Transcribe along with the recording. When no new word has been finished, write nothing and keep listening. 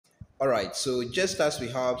Alright, so just as we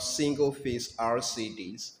have single phase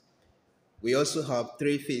RCDs, we also have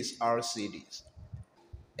three phase RCDs.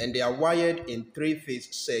 And they are wired in three phase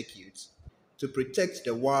circuits to protect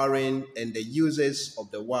the wiring and the users of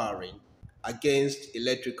the wiring against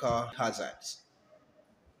electrical hazards.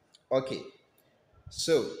 Okay,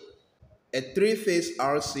 so a three phase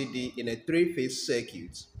RCD in a three phase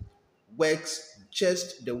circuit works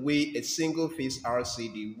just the way a single phase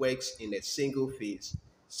RCD works in a single phase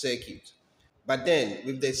circuit. But then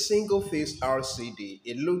with the single phase RCD,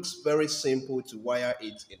 it looks very simple to wire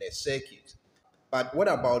it in a circuit. But what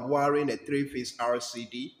about wiring a three phase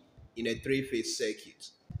RCD in a three phase circuit?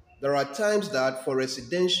 There are times that for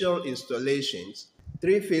residential installations,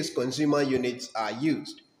 three phase consumer units are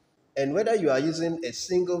used. And whether you are using a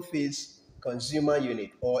single phase consumer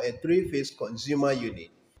unit or a three phase consumer unit,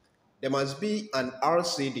 there must be an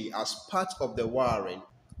RCD as part of the wiring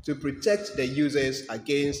to protect the users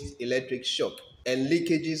against electric shock and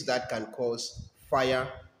leakages that can cause fire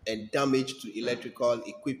and damage to electrical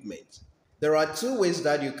equipment. There are two ways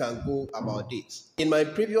that you can go about this. In my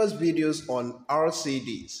previous videos on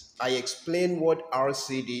RCDs, I explained what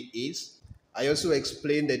RCD is. I also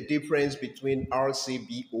explained the difference between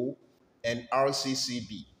Rcbo and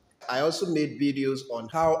Rccb. I also made videos on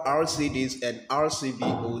how RCDs and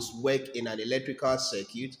RCBOs work in an electrical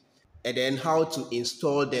circuit and then how to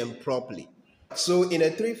install them properly. So in a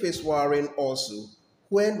three-phase wiring also,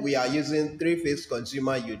 when we are using three-phase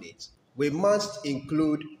consumer units, we must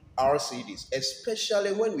include RCDs,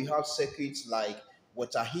 especially when we have circuits like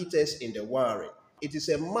water heaters in the wiring. It is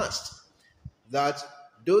a must that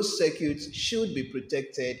those circuits should be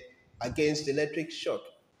protected against electric shock.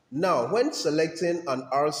 Now, when selecting an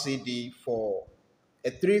RCD for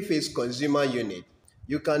a three-phase consumer unit,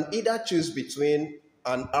 you can either choose between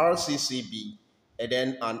an RCCB and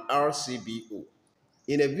then an RCBO.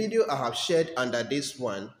 In a video I have shared under this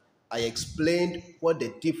one, I explained what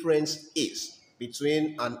the difference is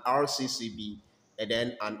between an RCCB and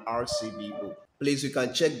then an RCBO. Please, you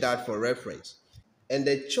can check that for reference. And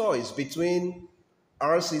the choice between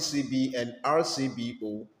RCCB and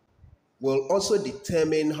RCBO will also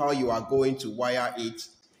determine how you are going to wire it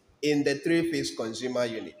in the three-phase consumer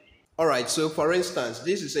unit. All right, so for instance,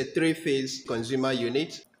 this is a three-phase consumer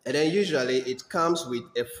unit, and then usually it comes with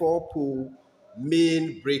a 4-pole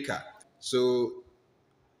main breaker. So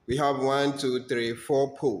we have 1, 2, 3,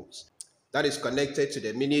 4 poles that is connected to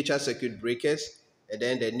the miniature circuit breakers, and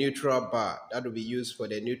then the neutral bar that will be used for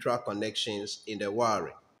the neutral connections in the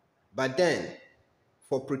wiring. But then,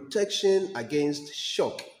 for protection against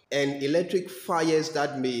shock and electric fires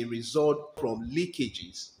that may result from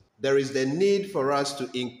leakages, there is the need for us to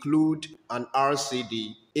include an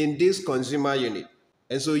RCD in this consumer unit.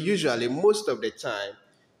 And so usually, most of the time,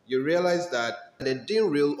 you realize that the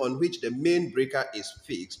DIN rail on which the main breaker is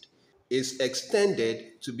fixed is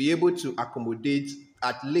extended to be able to accommodate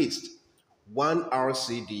at least one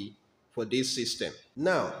RCD for this system.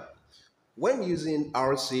 Now, when using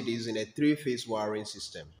RCDs in a three-phase wiring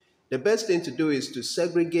system, the best thing to do is to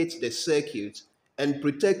segregate the circuit and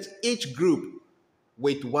protect each group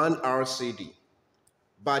with one RCD.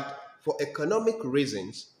 But for economic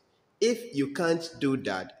reasons, if you can't do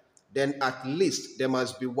that, then at least there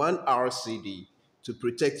must be one RCD to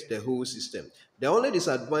protect the whole system. The only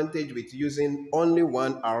disadvantage with using only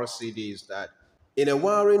one RCD is that in a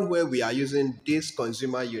wiring where we are using this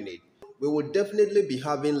consumer unit, we will definitely be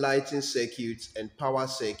having lighting circuits and power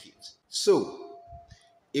circuits. So,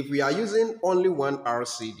 if we are using only one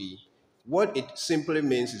RCD, what it simply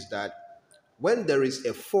means is that when there is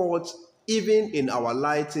a fault, even in our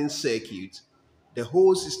lighting circuit, the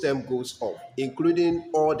whole system goes off,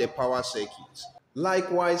 including all the power circuits.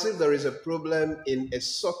 Likewise, if there is a problem in a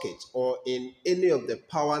socket or in any of the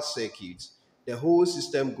power circuits, the whole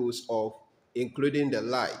system goes off, including the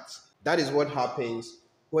lights. That is what happens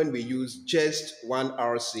when we use just one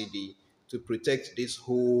RCD to protect this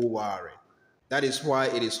whole wiring. That is why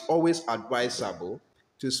it is always advisable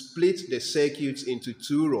to split the circuits into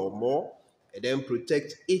two or more and then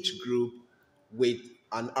protect each group with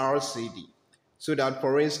an RCD. So that,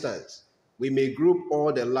 for instance, we may group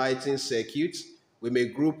all the lighting circuits, we may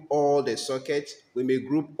group all the sockets, we may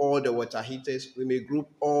group all the water heaters, we may group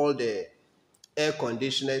all the air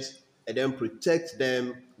conditioners, and then protect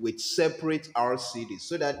them with separate RCDs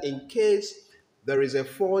so that in case there is a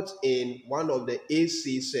fault in one of the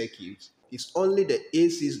AC circuits, it's only the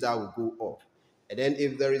ACs that will go off. And then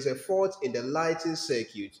if there is a fault in the lighting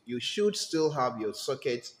circuit, you should still have your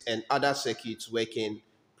sockets and other circuits working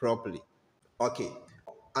properly. Okay.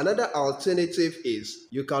 Another alternative is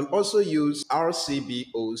you can also use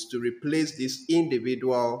RCBOs to replace these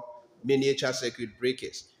individual miniature circuit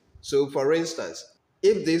breakers. So for instance,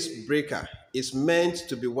 if this breaker is meant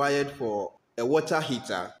to be wired for a water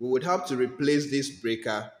heater, we would have to replace this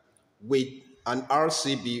breaker with an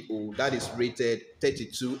Rcbo that is rated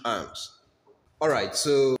 32 amps. All right,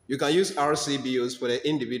 so you can use RCBOs for the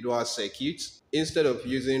individual circuits instead of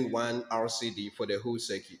using one RCD for the whole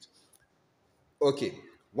circuit. Okay,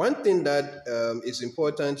 one thing that is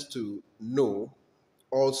important to know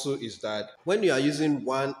also is that when you are using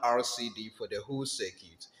one RCD for the whole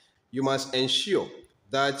circuit, you must ensure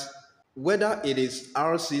that whether it is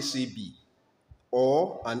RCCB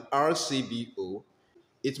or an RCBO,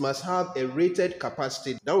 it must have a rated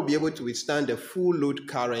capacity that will be able to withstand the full load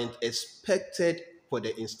current expected for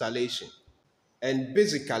the installation. And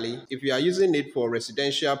basically, if you are using it for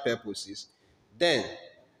residential purposes, then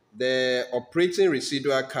the operating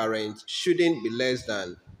residual current shouldn't be less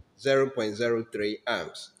than 0.03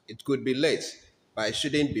 amps. It could be less, but it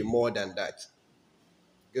shouldn't be more than that.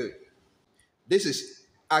 Good. This is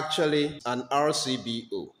actually an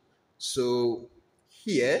RCBO. So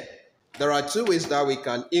here, there are two ways that we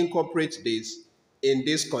can incorporate this in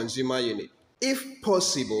this consumer unit. If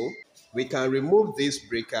possible, we can remove this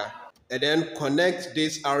breaker and then connect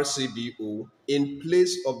this RCBO in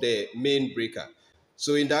place of the main breaker.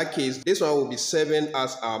 So in that case, this one will be serving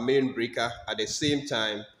as our main breaker. At the same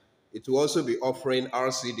time, it will also be offering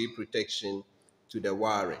RCD protection to the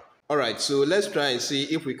wiring. All right, so let's try and see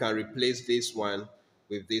if we can replace this one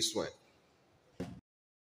with this one.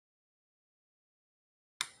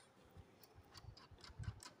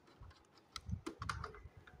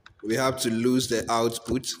 We have to lose the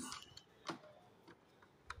output.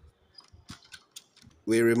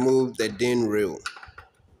 We remove the DIN rail.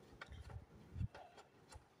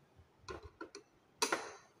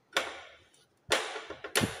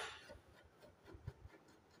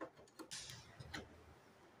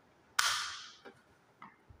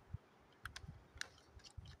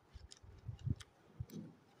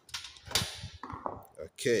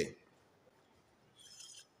 Okay.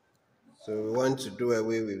 So we want to do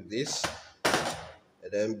away with this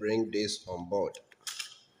and then bring this on board.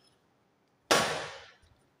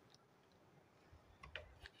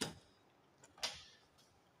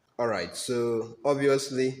 All right, so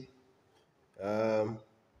obviously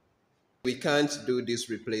we can't do this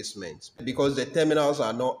replacement because the terminals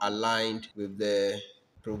are not aligned with the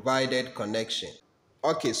provided connection.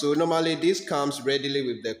 Okay, so normally this comes readily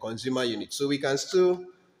with the consumer unit, so we can still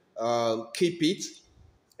keep it.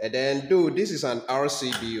 And then, though this is an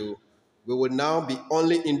RCBO, we will now be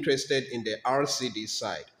only interested in the RCD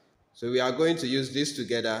side. So we are going to use this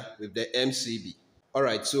together with the MCB. All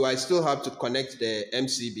right, so I still have to connect the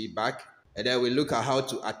MCB back, and then we look at how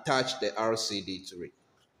to attach the RCD to it.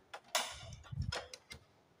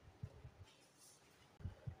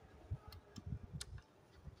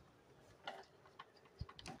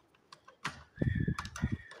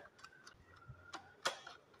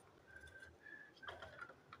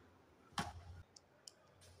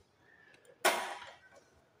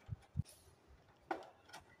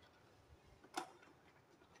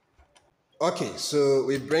 Okay, so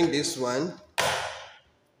we bring this one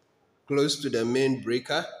close to the main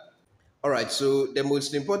breaker. All right, so the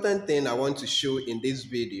most important thing I want to show in this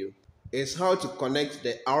video is how to connect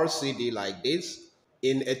the RCD like this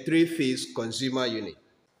in a three-phase consumer unit.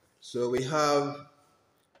 So we have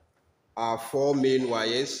our four main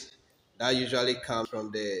wires that usually come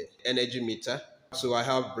from the energy meter. So I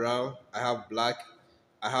have brown, I have black,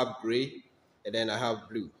 I have gray, and then I have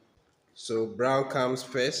blue. So brown comes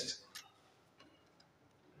first.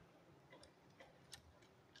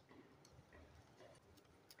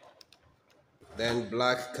 Then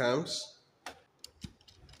black comes.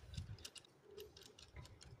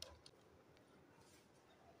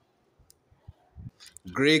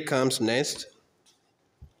 Gray comes next.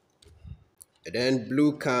 And then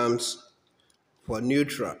blue comes for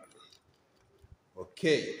neutral.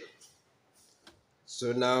 Okay.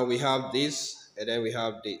 So now we have this and then we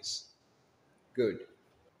have this. Good.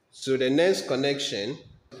 So the next connection,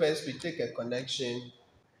 first we take a connection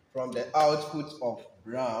from the output of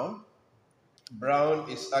brown. Brown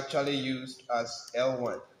is actually used as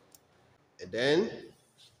L1. And then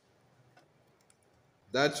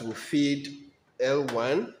that will feed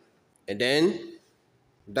L1. And then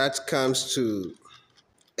that comes to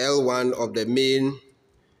L1 of the main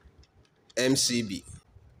MCB.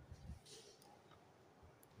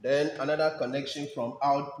 Then another connection from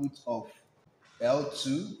output of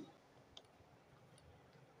L2.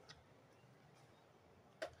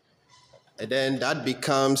 And then that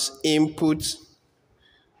becomes input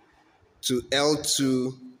to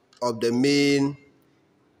L2 of the main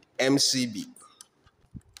MCB.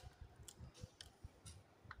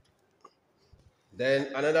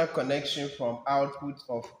 Then another connection from output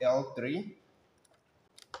of L3,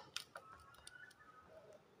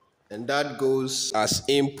 and that goes as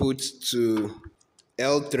input to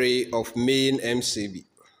L3 of main MCB.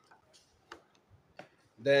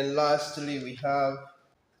 Then lastly, we have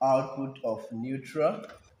output of neutral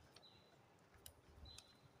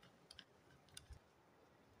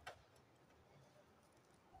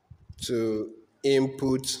to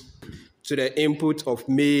input to the input of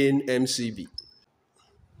main MCB.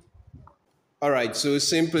 All right, so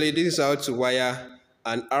simply this is how to wire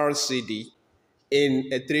an RCD in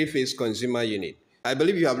a three-phase consumer unit. I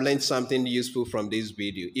believe you have learned something useful from this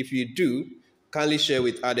video. If you do, kindly share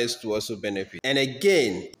with others to also benefit. And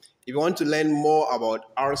again, if you want to learn more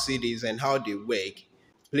about RCDs and how they work,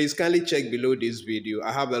 please kindly check below this video.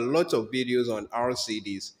 I have a lot of videos on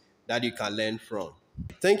RCDs that you can learn from.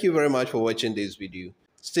 Thank you very much for watching this video.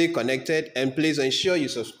 Stay connected and please ensure you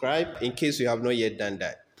subscribe in case you have not yet done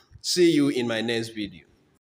that. See you in my next video.